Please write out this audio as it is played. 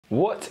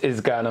What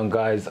is going on,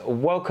 guys?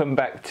 Welcome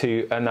back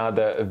to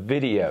another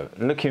video.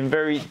 Looking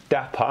very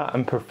dapper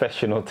and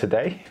professional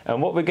today,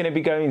 and what we're going to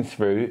be going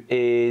through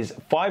is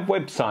 5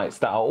 websites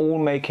that are all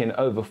making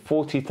over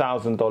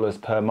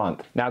 $40,000 per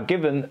month. Now,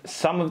 given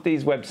some of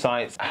these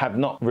websites have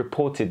not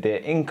reported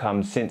their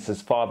income since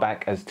as far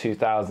back as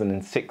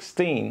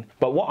 2016,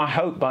 but what I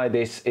hope by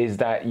this is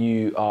that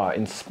you are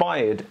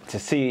inspired to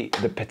see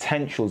the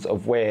potentials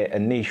of where a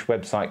niche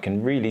website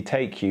can really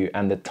take you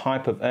and the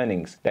type of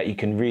earnings that you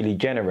can really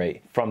generate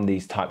from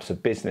these types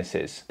of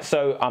businesses.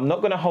 So I'm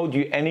not going to hold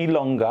you any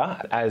longer,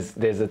 as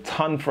there's a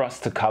ton for us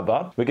to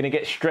cover. We're going to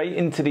get straight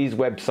into these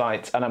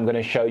websites, and I'm going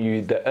to show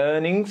you the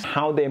earnings,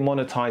 how they're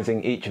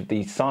monetizing each of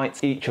these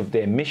sites, each of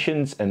their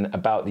missions, and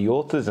about the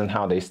authors and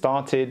how they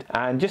started,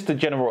 and just a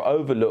general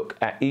overlook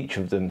at each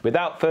of them.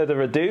 Without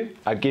further ado,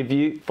 I give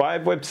you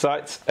 5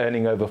 websites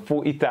earning over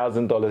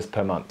 $40,000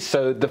 per month.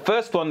 So the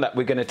first one that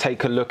we're going to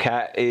take a look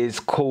at is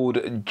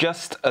called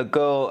Just a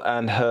Girl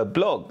and Her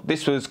Blog.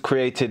 This was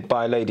created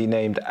by a lady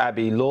named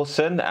Abby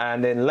Lawson,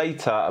 and then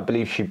later I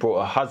believe she brought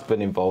her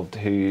husband involved,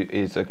 who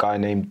is a guy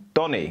named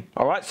Donnie.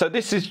 Alright, so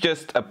this is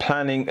just a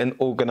planning and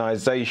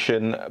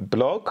organization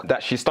blog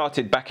that she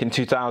started back in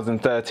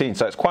 2013,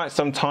 so it's quite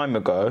some time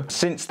ago.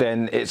 Since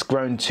then it's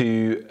grown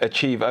to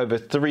achieve over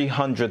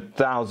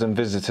 300,000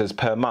 visitors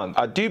per month.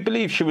 I do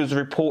believe she was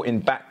reporting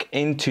back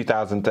in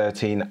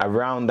 2013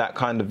 around that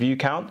kind of view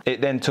count.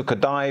 It then took a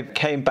dive,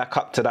 came back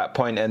up to that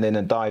point, and then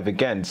a dive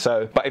again.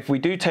 So, but if we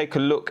do take a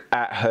look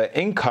at her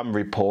income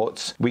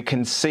reports, we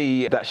can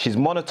see that she's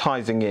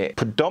monetizing it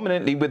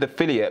predominantly with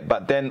affiliate,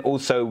 but then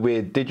also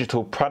with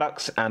digital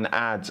products and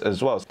ads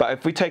as well. But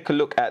if we take a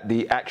look at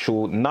the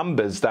actual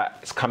numbers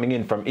that's coming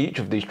in from each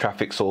of these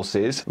traffic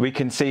sources, we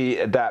can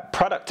see that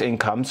product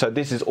income, so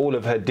this is all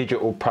of her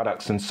digital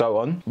products and so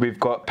on. We've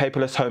got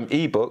Paperless Home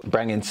ebook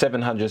bringing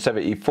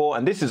 774,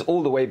 and this is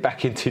all the way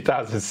back in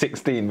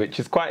 2016, which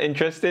is quite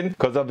interesting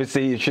because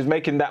obviously if she's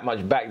making that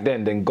much back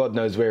then God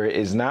knows where it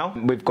is now.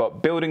 We've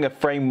got Building a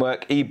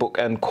Framework ebook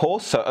and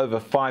course, so over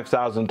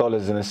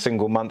 $5,000 in a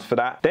single month for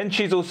that. Then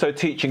she's also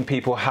teaching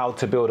people how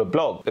to build a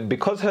blog.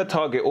 Because her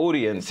target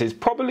audience is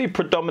probably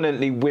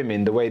predominantly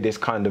women, the way this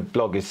kind of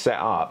blog is set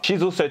up,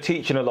 she's also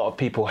teaching a lot of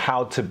people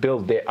how to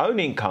build their own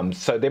incomes.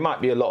 So there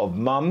might be a lot of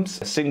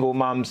mums, single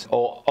mums,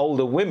 or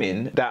older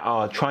women that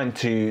are trying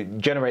to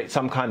generate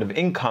some kind of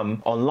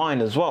income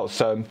online as well.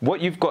 So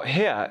what you've got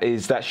here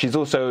is that she's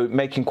also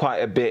making quite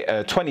a bit,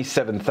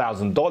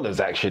 $27,000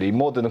 actually,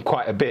 more than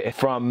quite a bit,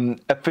 from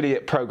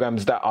affiliate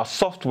programs that are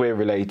software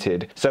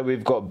related. So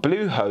we've got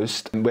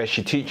Bluehost, where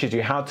she teaches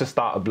you how to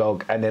start a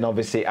blog, and then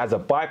obviously as a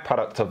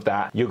byproduct of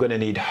that you're going to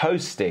need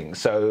hosting.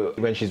 So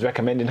when she's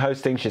recommending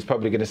hosting, she's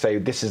probably going to say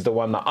this is the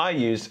one that I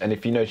use, and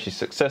if you know she's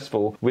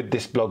successful with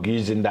this blog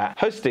using that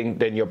hosting,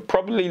 then you're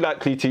probably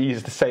likely to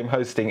use the same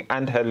hosting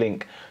and her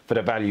link for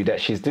the value that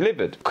she's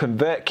delivered.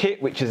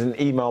 ConvertKit, which is an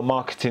email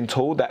marketing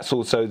tool, that's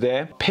also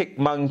there.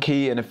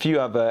 PicMonkey and a few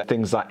other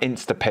things like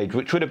Instapage,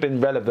 which would have been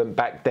relevant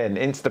back then.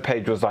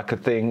 Instapage was like a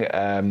thing,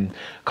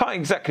 can't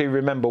exactly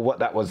remember what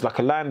that was, like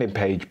a landing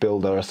page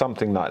builder or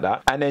something like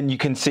that. And then you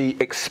can see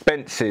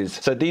expenses.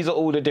 So these are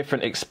all the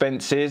different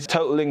expenses.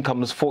 Total income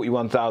was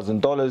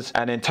 $41,000,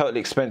 and then total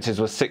expenses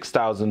was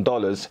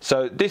 $6,000.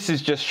 So this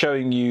is just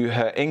showing you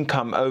her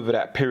income over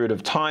that period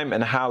of time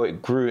and how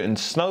it grew and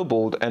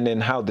snowballed, and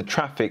then how the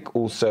traffic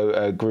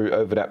also grew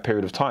over that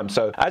period of time.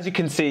 So as you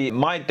can see,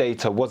 my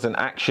data wasn't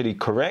actually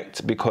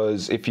correct,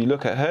 because if you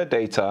look at her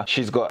data,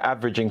 she's got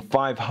averaging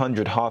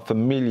 500, half a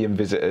million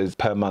visitors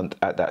per month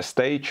at that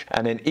stage.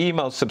 And then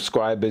email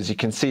subscribers, you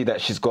can see that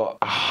she's got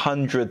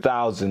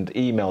 100,000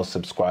 email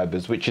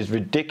subscribers, which is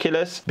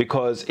ridiculous,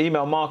 because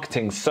email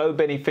marketing is so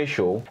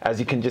beneficial, as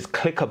you can just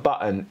click a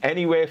button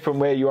anywhere from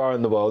where you are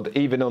in the world,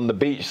 even on the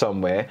beach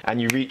somewhere,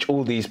 and you reach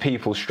all these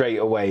people straight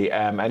away.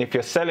 And if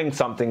you're selling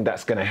something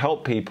that's going to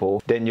help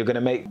people, then you're going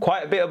to make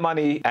quite a bit of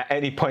money at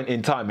any point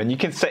in time. And you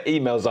can set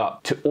emails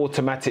up to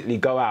automatically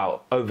go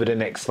out over the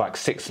next like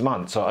 6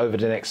 months or over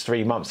the next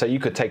 3 months. So you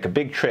could take a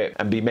big trip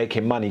and be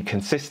making money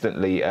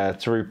consistently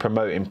through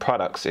promoting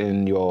products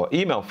in your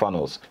email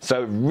funnels.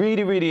 So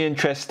really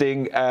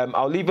interesting.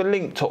 I'll leave a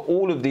link to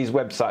all of these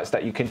websites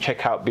that you can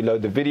check out below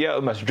the video. I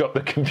almost dropped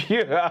the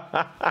computer.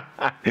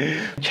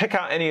 Check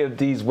out any of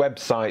these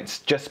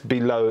websites just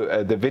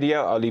below the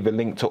video. I'll leave a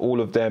link to all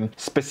of them,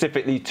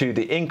 specifically to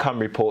the income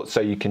report, so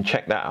you can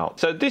check that out.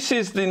 So this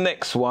is the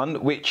next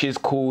one, which is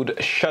called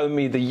Show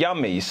Me the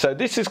Yummy. So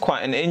this is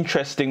quite an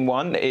interesting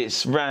one.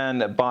 It's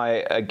ran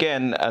by,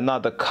 again,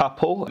 another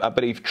couple, I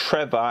believe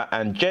Trevor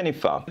and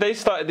Jennifer. They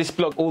started this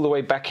blog all the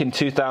way back in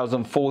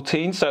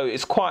 2014, so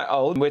it's quite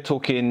old. We're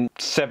talking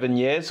 7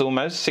 years,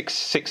 almost six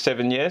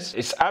 6-7 years.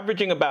 It's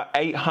averaging about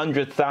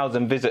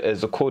 800,000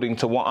 visitors according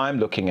to what I'm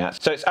looking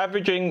at. So it's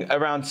averaging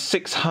around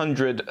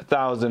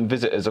 600,000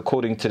 visitors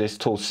according to this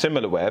tool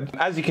SimilarWeb.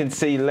 As you can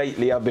see,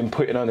 lately I've been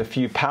putting on a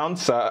few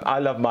pounds, so I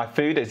love my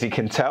food, as you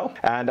can tell,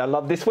 and I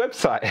love this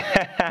website.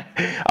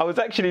 I was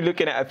actually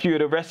looking at a few of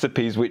the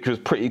recipes, which was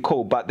pretty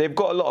cool, but they've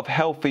got a lot of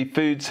healthy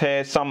foods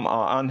here. Some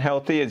are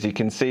unhealthy, as you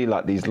can see,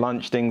 like these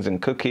lunch things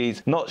and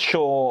cookies. Not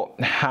sure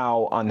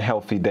how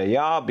unhealthy they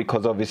are,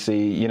 because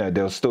obviously, you know,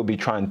 they'll still be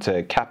trying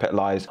to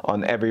capitalize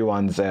on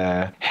everyone's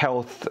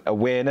health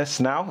awareness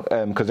now,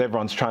 because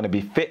everyone's trying to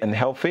be fit and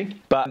healthy.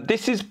 But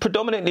this is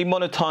predominantly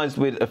monetized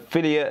with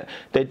affiliate.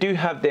 They do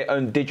have their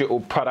own digital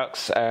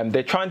products.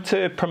 They're trying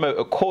to promote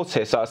a course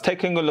here, so I was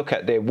taking a look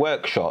at their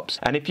workshops,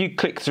 and if you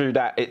click through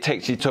that, it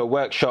takes you to a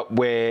workshop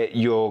where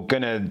you're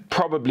gonna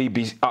probably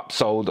be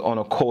upsold on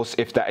a course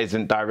if that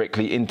isn't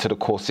directly into the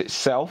course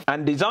itself.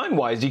 And design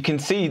wise, you can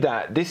see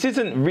that this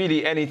isn't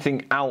really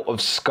anything out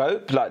of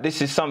scope. Like,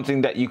 this is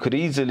something that you could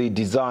easily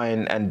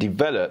design and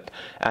develop,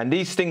 and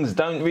these things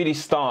don't really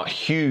start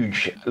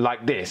huge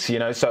like this, you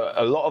know. So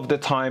a lot of the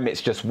time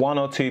it's just 1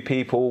 or 2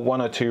 people,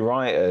 1 or 2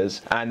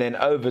 writers, and then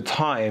over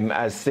time,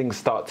 as things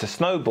start to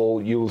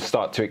snowball, you'll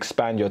start to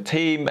expand your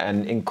team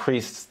and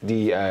increase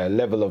the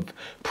level of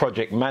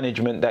project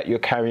management that you're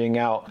carrying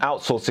out,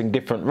 outsourcing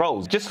different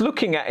roles. Just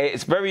looking at it,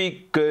 it's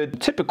very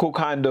good, typical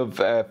kind of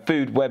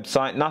food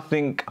website,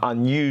 nothing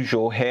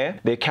unusual here.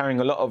 They're carrying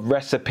a lot of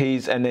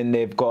recipes, and then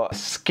they've got a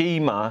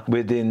schema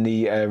within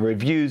the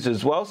reviews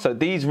as well. So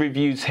these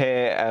reviews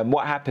here,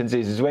 what happens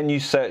is when you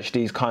search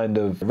these kind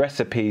of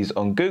recipes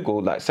on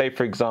Google, like say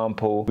for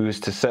example, we was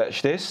to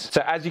search this.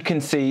 So as you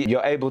can see,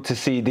 you're able to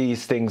see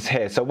these things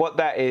here. So what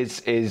that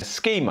is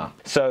schema.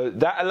 So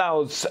that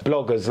allows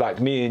bloggers like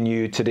me and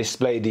you to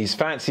display these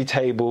fancy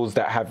tables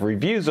that have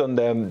reviews on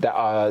them that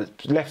are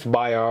left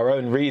by our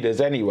own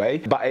readers anyway,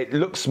 but it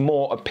looks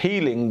more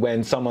appealing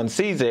when someone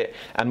sees it,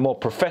 and more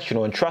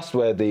professional and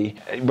trustworthy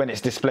when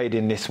it's displayed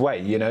in this way,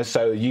 you know.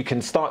 So you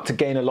can start to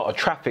gain a lot of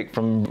traffic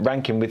from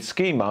ranking with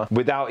schema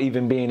without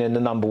even being in the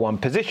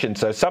 #1 position.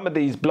 So some of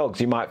these blogs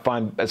you might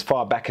find as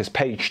far back as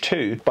page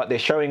 2, but they're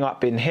showing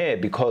up in here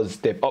because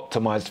they've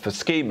optimized for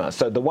schema.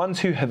 So the ones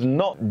who have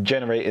not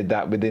generated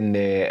that within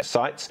their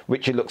sites,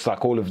 which it looks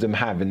like all of them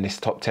have in this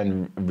top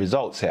 10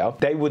 results here,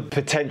 they would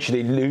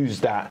potentially lose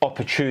that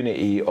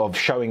opportunity of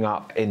showing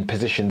up in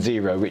position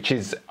 0, which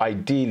is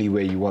ideally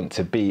where you want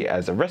to be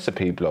as a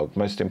recipe blog,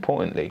 most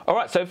importantly. All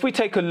right, so if we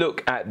take a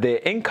look at their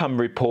income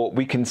report,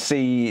 we can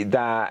see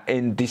that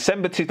in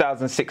December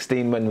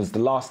 2016, when was the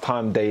last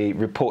time they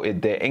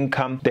reported their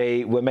income,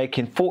 they were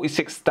making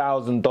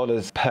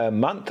 $46,000 per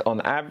month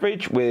on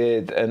average,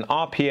 with an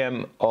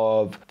RPM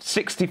of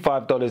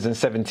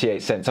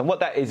 $65.78. And what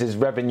that is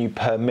revenue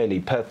per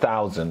milli, per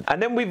thousand.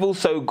 And then we've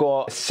also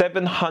got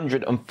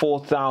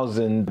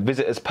 704,000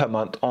 visitors per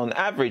month on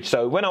average.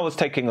 So when I was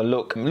taking a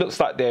look, it looks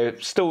like they're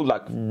still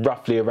like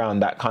roughly around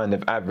that kind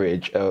of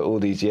average all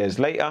these years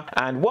later.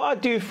 And what I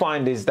do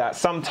find is that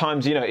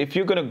sometimes, you know, if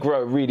you're going to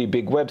grow a really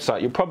big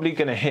website, you're probably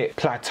going to hit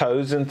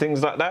plateaus and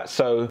things like that.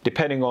 So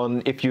depending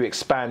on if you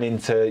expand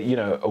into, you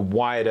know, a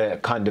wider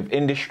kind of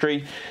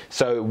industry.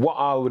 So what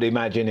I would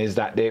imagine is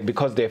that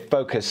because they're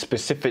focused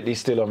specifically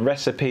still on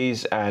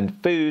recipes and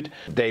food,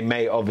 they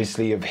may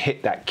obviously have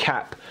hit that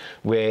cap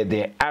where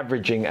they're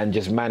averaging and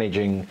just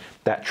managing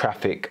that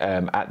traffic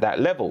at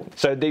that level.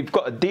 So they've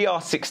got a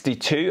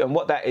DR62, and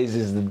what that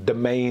is the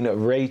domain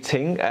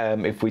rating,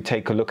 if we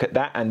take a look at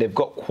that, and they've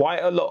got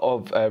quite a lot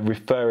of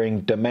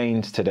referring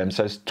domains to them.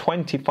 So it's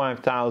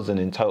 25,000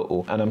 in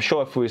total, and I'm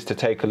sure if we was to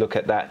take a look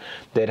at that,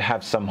 they'd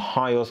have some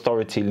high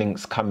authority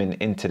links coming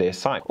into their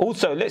site.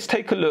 Also, let's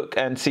take a look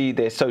and see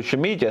their social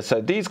media.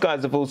 So these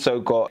guys have also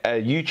got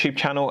a YouTube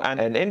channel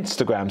and an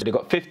Instagram. So they've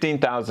got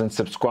 15,000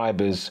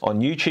 subscribers on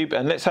YouTube,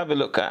 and let's have a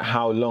look at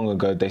how long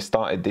ago they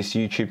started this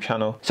YouTube channel.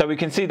 So we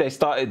can see they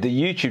started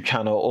the YouTube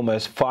channel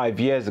almost 5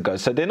 years ago.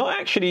 So they're not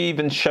actually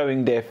even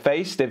showing their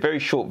face. They're very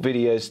short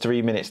videos,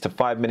 3 minutes to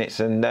 5 minutes,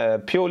 and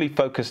purely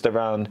focused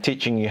around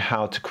teaching you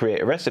how to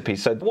create a recipe.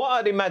 So what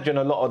I'd imagine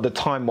a lot of the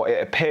time, what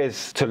it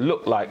appears to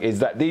look like, is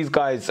that these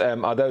guys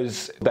are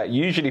those that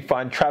usually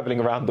find traveling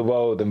around the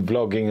world and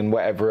vlogging and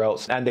whatever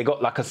else, and they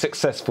got like a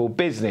successful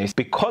business.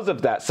 Because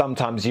of that,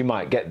 sometimes you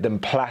might get them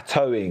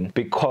plateauing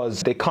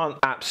because they can't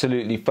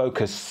absolutely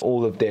focus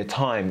all of their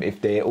time if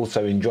they're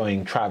also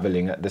enjoying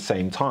traveling at the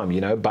same time,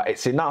 you know. But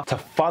it's enough to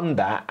fund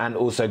that and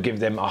also give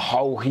them a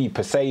whole heap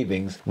of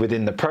savings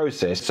within the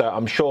process. So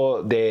I'm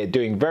sure they're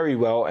doing very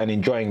well and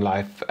enjoying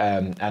life,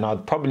 and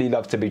I'd probably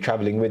love to be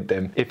traveling with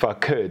them if I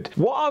could.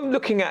 What I'm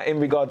looking at in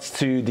regards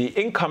to the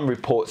income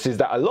reports is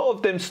that a lot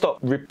of them stop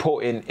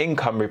reporting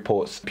income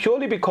reports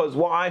purely because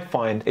what I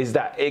find is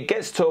that it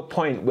gets to a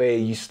point where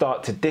you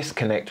start to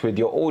disconnect with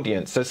your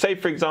audience. So say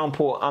for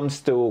example, I'm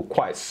still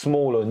quite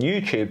small on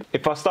YouTube.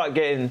 If I start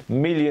getting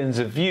millions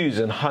of views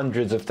and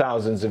hundreds of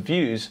thousands of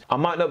views, I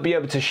might not be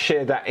able to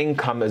share that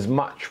income as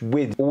much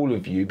with all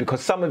of you,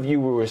 because some of you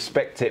will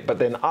respect it, but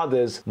then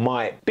others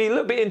might be a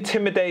little bit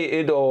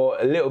intimidated or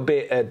a little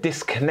bit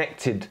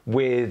disconnected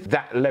with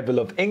that that level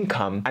of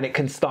income, and it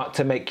can start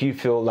to make you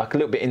feel like a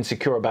little bit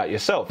insecure about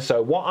yourself.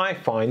 So what I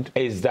find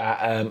is that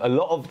a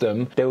lot of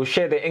them, they will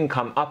share their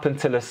income up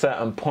until a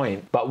certain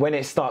point, but when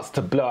it starts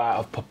to blow out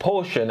of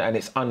proportion and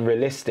it's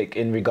unrealistic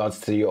in regards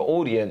to your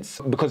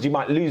audience, because you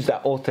might lose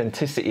that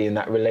authenticity and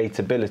that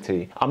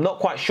relatability. I'm not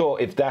quite sure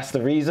if that's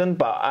the reason,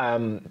 but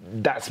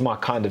that's my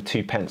kind of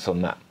 2 pence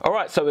on that. All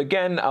right, so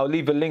again, I'll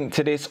leave a link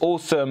to this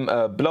awesome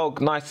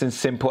blog, nice and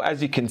simple.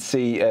 As you can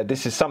see,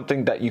 this is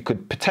something that you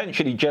could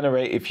potentially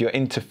generate if you're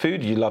into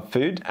food, you love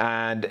food.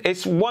 And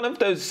it's one of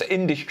those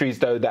industries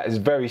though that is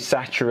very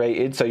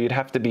saturated, so you'd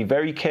have to be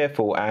very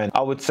careful, and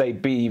I would say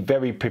be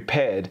very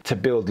prepared to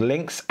build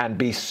links and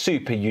be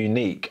super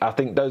unique. I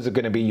think those are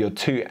going to be your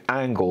 2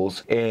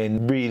 angles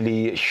in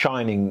really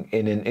shining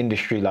in an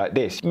industry like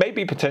this.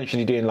 Maybe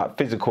potentially doing like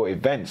physical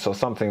events or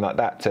something like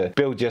that to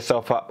build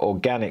yourself up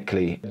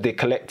organically. They're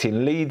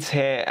collecting leads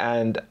here,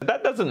 and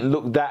that doesn't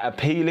look that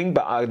appealing,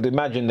 but I'd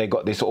imagine they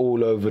got this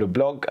all over the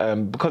blog,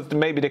 because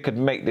maybe they could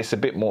make this a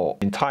bit more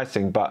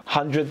enticing. But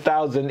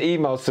 100,000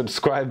 email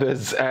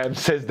subscribers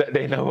says that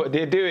they know what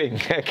they're doing.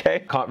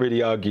 Okay, can't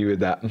really argue with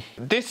that.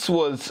 This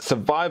was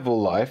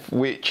Survival Life,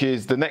 which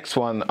is the next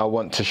one I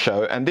want to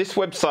show, and this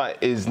website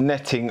is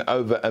netting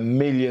over $1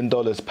 million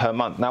per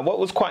month. Now what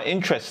was quite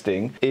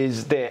interesting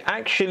is they're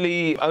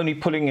actually only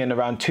pulling in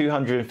around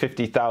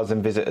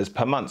 250,000 visitors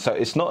per month, so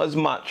it's not as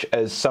much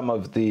as some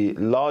of the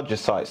larger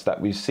sites that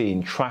we've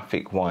seen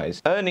traffic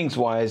wise. Earnings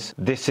wise,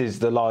 this is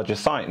the larger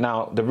site.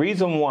 Now the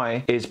reason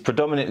why is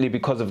predominantly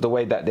because of the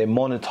way that they're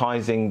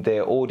monetizing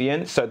their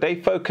audience. So they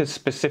focus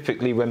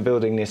specifically when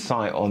building this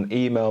site on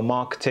email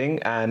marketing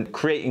and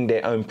creating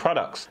their own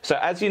products. So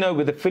as you know,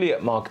 with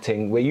affiliate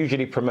marketing, we're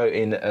usually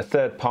promoting a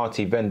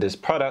third-party vendor's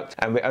product,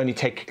 and we're only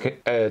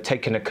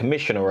taking a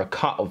commission or a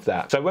cut of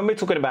that. So when we're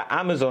talking about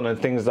Amazon and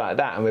things like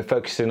that, and we're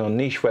focusing on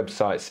niche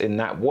websites in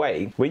that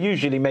way, we're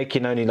usually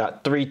making only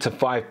like 3 to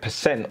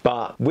 5%.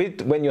 But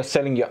when you're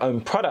selling your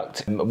own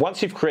product,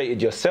 once you've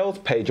created your sales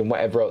page and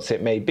whatever else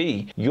it may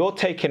be, you're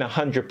taking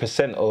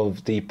 100%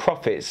 of the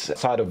profits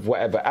side of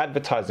whatever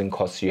advertising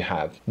costs you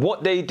have.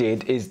 What they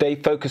did is they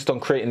focused on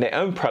creating their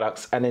own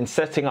products and then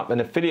setting up an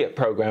affiliate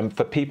program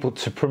for people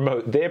to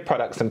promote their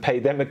products and pay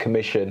them a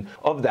commission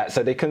of that.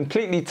 So they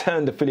completely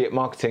turned affiliate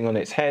marketing on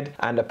its head,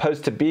 and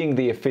opposed to being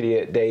the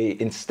affiliate, they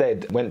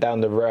instead went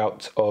down the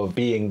route of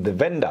being the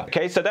vendor.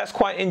 Okay, so that's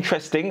quite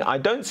interesting. I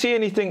don't see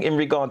anything in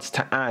regards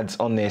to ads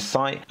on their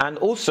site, and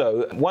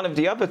also one of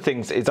the other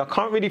things is I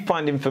can't really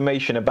find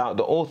information about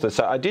the author.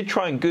 So I did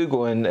try and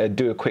Google and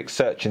do a quick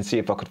search and see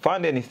if I could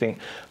find anything,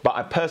 but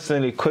I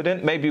personally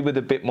couldn't. Maybe with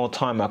a bit more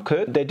time I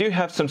could. They do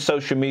have some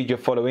social media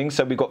following,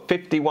 so we got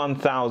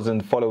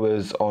 51,000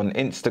 followers on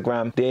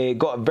Instagram. They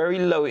got a very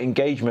low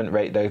engagement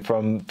rate though.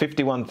 From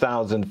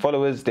 51,000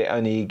 followers, they're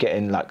only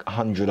getting like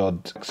 100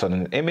 odd clicks on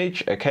an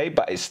image. Okay,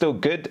 but it's still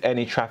good.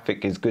 Any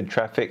traffic is good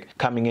traffic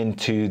coming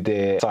into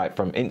their site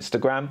from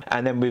Instagram.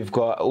 And then we've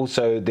got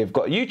also, they've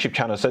got a YouTube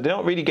channel, so they're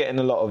not really getting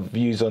a lot of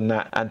views on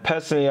that. And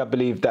personally, I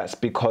believe that's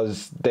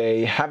because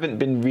they haven't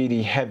been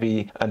really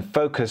heavy and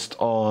focused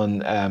on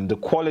the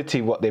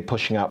quality, what they're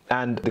pushing up,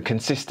 and the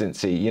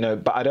consistency, you know.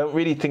 But I don't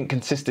really think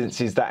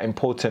consistency is that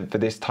important for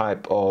this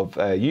type of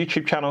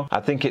YouTube channel. I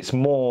think it's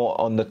more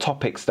on the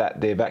topics that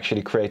they've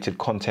actually created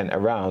content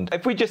around.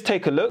 If we just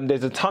take a look,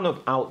 there's a ton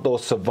of outdoor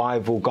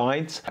survival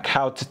guides, like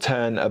how to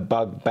turn a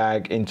bug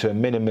bag into a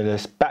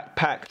minimalist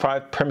backpack,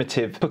 5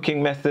 primitive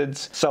cooking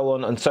methods, so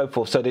on and so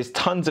forth. So there's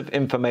tons of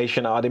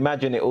information. I'd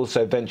imagine it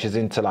also ventures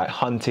into like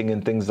hunting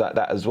and things like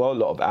that as well, a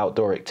lot of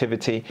outdoor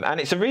activity, and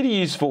it's a really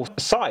useful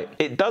site.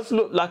 It does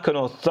look like an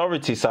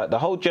authority site. The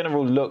whole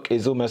general look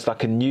is almost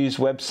like a news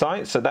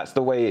website, so that's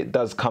the way it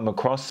does come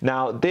across.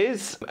 Now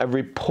there's a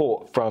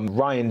report from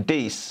Ryan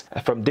Deese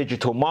from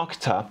Digital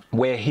Marketer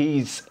where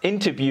he's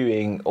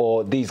interviewing,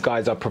 or these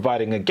guys are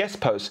providing a guest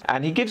post,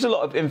 and he gives a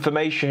lot of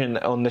information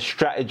on the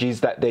strategies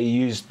that they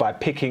used by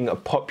picking a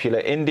popular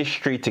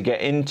industry to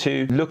get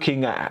into,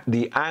 looking at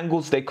the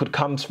angles they could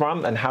come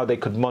from and how they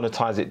could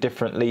monetize it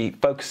differently,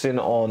 focusing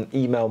on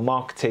email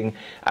marketing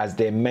as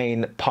their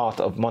main part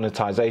of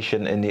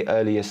monetization in the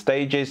earlier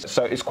stages.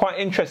 So it's quite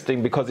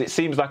interesting because it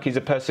seems like he's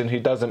a person who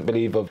doesn't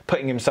believe of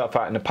putting himself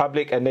out in the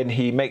public, and then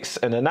he makes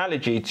an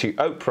analogy to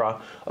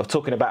Oprah of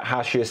talking about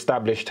how she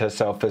established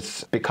herself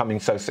as becoming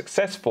so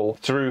successful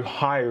through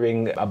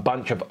hiring a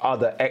bunch of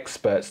other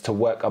experts to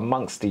work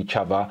amongst each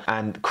other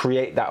and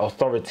create that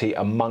authority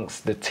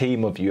amongst the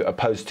team of you,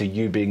 opposed to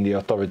you being the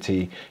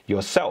authority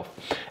yourself.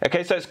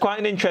 Okay, so it's quite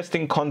an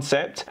interesting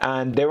concept,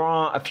 and there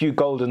are a few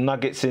golden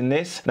nuggets in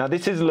this. Now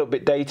this is a little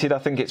bit dated. I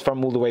think it's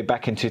from all the way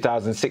back in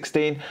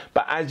 2016,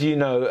 but as you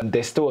know,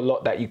 there's still a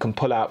lot that you can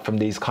pull out from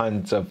these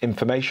kinds of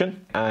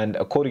information, and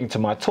according to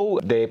my tool,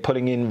 they're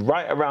pulling in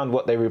right around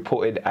what they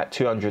reported at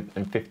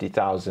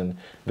 250,000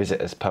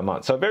 visitors per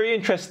month. So a very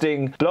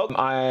interesting blog.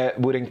 I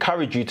would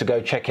encourage you to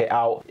go check it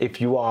out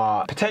if you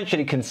are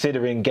potentially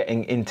considering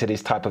getting into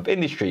this type of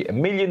industry. industry.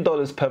 $1 million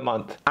per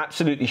month.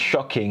 Absolutely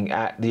shocking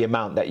at the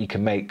amount that you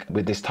can make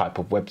with this type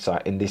of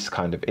website in this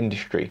kind of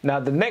industry. Now,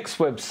 the next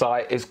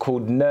website is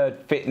called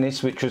Nerd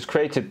Fitness, which was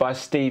created by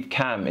Steve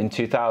Kamb in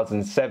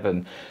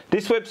 2007.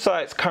 This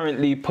website's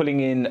currently pulling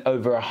in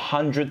over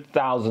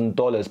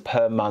 $100,000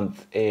 per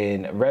month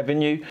in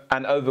revenue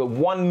and over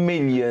 1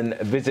 million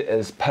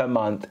visitors per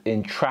month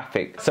in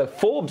traffic. So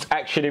Forbes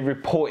actually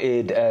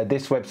reported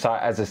this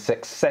website as a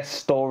success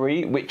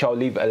story, which I'll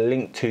leave a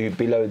link to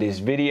below this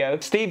video.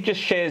 Steve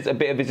just shares a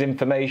bit of his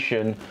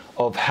information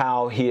of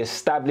how he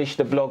established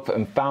the blog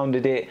and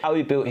founded it, how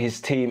he built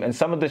his team, and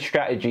some of the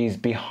strategies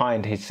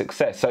behind his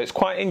success. So it's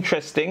quite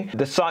interesting.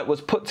 The site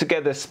was put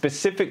together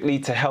specifically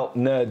to help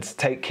nerds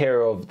take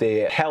care of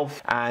their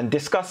health and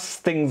discuss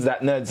things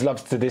that nerds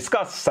love to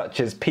discuss, such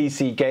as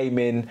PC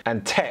gaming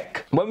and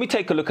tech. When we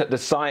take a look at the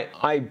site,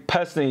 I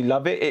personally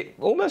love it. It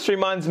almost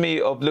reminds me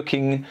of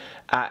looking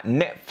at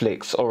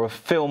Netflix or a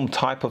film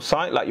type of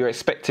site, like you're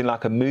expecting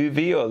like a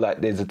movie, or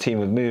like there's a team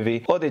of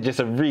movie, or they're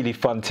just a really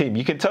fun team.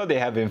 You can tell they're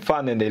having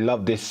fun and they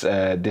love this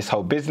this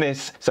whole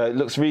business. So it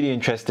looks really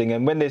interesting,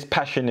 and when there's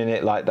passion in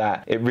it like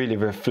that, it really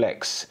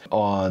reflects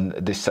on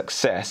the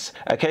success.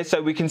 Okay,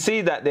 so we can see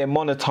that they're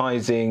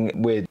monetizing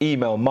with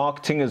email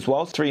marketing as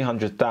well,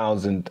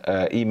 300,000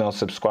 email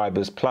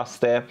subscribers plus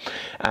there,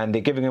 and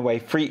they're giving away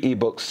free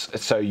ebooks,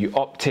 so you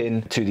opt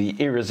in to the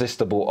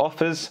irresistible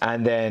offers,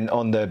 and then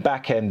on the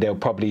back end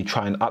they'll probably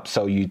try and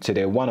upsell you to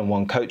their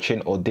one-on-one coaching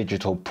or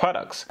digital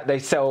products. They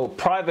sell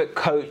private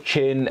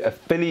coaching,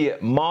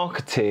 affiliate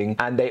marketing,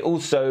 and they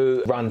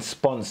also run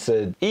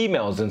sponsored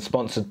emails and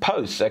sponsored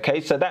posts.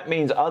 Okay, so that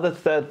means other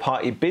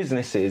third-party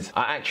businesses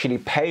are actually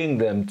paying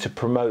them to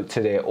promote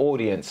to their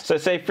audience. So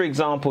say for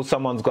example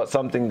someone's got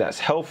something that's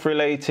health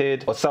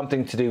related or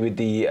something to do with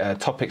the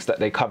topics that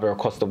they cover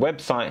across the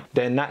website,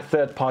 then that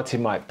third party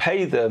might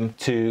pay them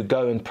to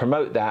go and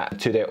promote that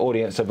to their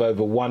audience of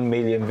over 1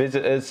 million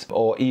visitors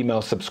or email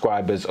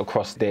subscribers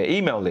across their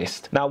email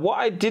list. Now, what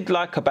I did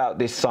like about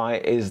this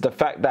site is the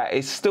fact that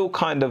it still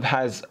kind of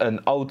has an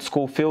old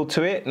school feel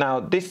to it. Now,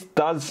 this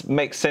does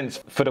make sense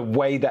for the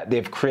way that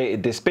they've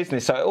created this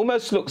business. So it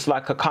almost looks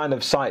like a kind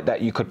of site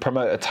that you could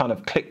promote a ton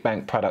of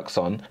ClickBank products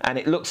on, and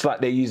it looks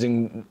like they're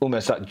using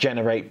almost like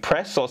Generate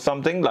Press or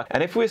something.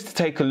 And if we was to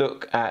take a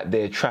look at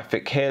their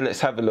traffic here, let's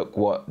have a look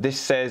what this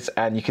says,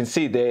 and you can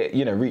see they're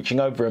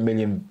reaching over 1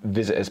 million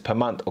visitors per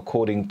month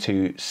according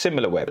to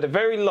SimilarWeb. The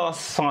very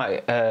last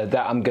site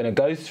that I'm going to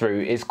go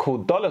through is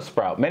called Dollar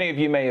Sprout. Many of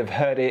you may have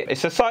heard it.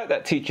 It's a site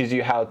that teaches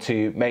you how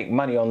to make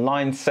money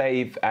online,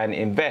 save and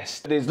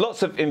invest. There's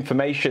lots of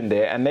information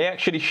there, and they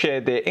actually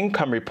share their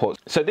income reports.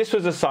 So this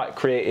was a site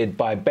created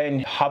by Ben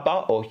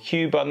Huber or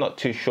Huber, not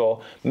too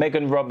sure,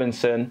 Megan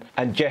Robinson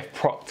and Jeff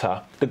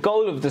Proctor. The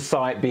goal of the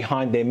site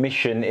behind their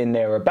mission in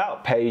their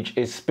about page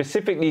is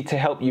specifically to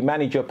help you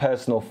manage your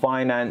personal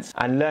finance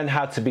and learn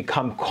how to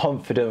become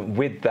confident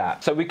with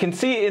that. So we can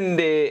see in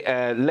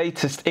their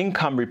latest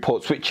income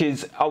reports, which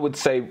is, I would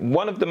say,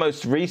 one of the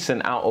most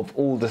recent out of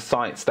all the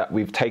sites that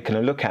we've taken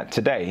a look at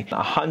today,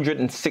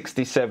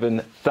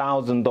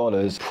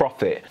 $167,000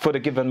 profit for the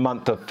given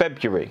month of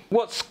February.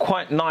 What's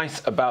quite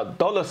nice about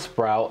Dollar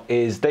Sprout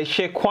is they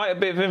share quite a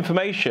bit of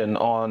information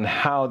on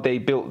how they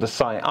built the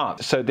site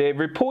up. So they're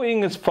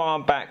reporting as far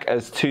back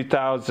as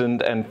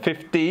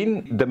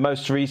 2015, the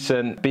most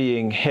recent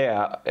being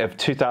here of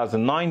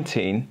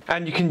 2019,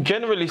 and you can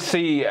generally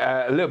see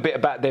a little bit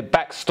about their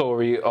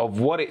backstory of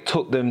what it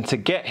took them to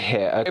get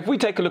here. If we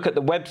take a look at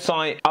the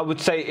website, I would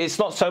say it's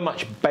not so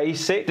much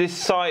basic. This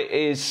site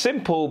is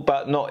simple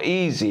but not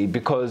easy,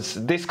 because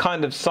this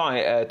kind of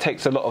site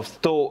takes a lot of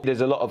thought.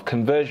 There's a lot of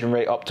conversion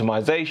rate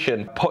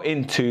optimization put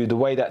into the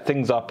way that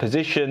things are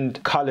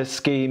positioned, color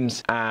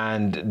schemes,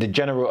 and the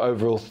general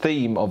overall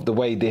theme of the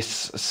way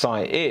this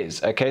site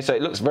is. Okay, so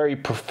it looks very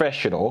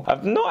professional.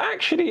 I've not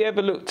actually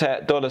ever looked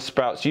at Dollar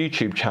Sprout's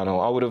YouTube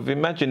channel. I would have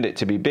imagined it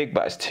to be big,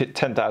 but it's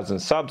 10,000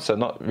 subs, so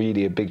not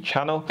really a big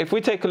channel. If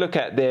we take a look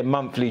at their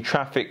monthly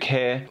traffic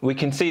here, we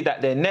can see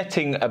that they're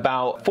netting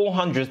about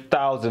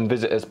 400,000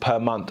 visitors per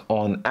month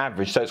on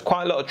average. So it's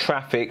quite a lot of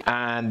traffic,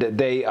 and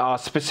they are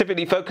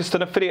specifically focused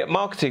on affiliate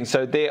marketing.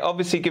 So they're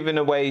obviously giving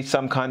away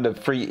some kind of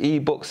free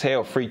ebooks here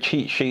or free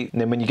cheat sheet.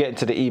 And then when you get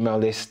into the email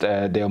list,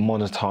 they'll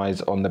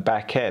monetize on the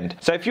back end.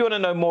 So if you want to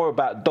know more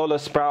about Dollar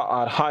Sprout,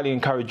 I'd highly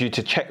encourage you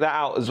to check that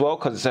out as well,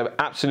 because it's an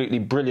absolutely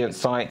brilliant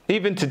site.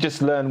 Even to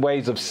just learn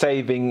ways of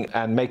saving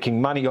and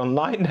making money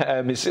online,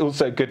 it's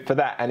also good for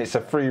that, and it's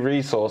a free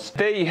resource.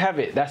 There you have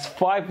it. That's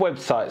 5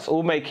 websites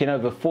all making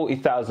over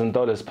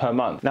 $40,000 per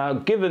month. Now,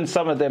 given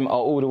some of them are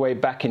all the way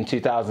back in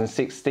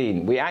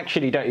 2016, we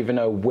actually don't even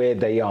know where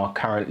they are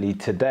currently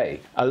today.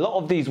 A lot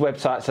of these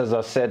websites, as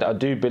I said, I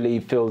do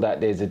believe feel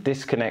that there's a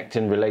disconnect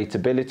in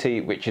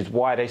relatability, which is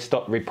why they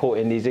stopped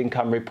reporting these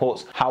income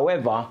reports.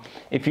 However,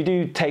 if you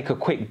do take a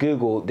quick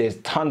Google, there's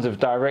tons of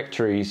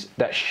directories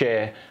that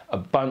share a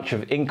bunch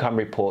of income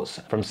reports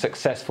from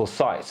successful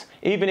sites.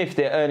 Even if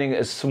they're earning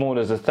as small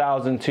as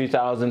 $1,000,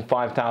 $2,000,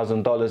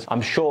 $5,000,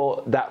 I'm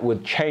sure that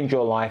would change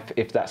your life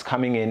if that's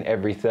coming in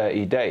every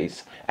 30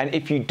 days. And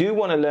if you do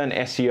want to learn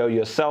SEO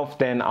yourself,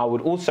 then I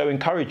would also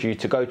encourage you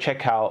to go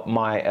check out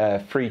my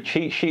free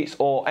cheat sheets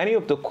or any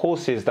of the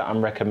courses that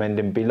I'm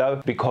recommending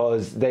below,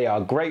 because they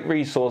are great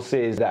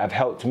resources that have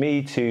helped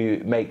me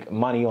to make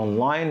money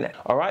online.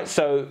 All right,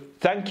 so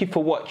thank you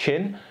for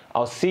watching.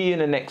 I'll see you in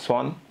the next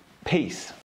one. Peace.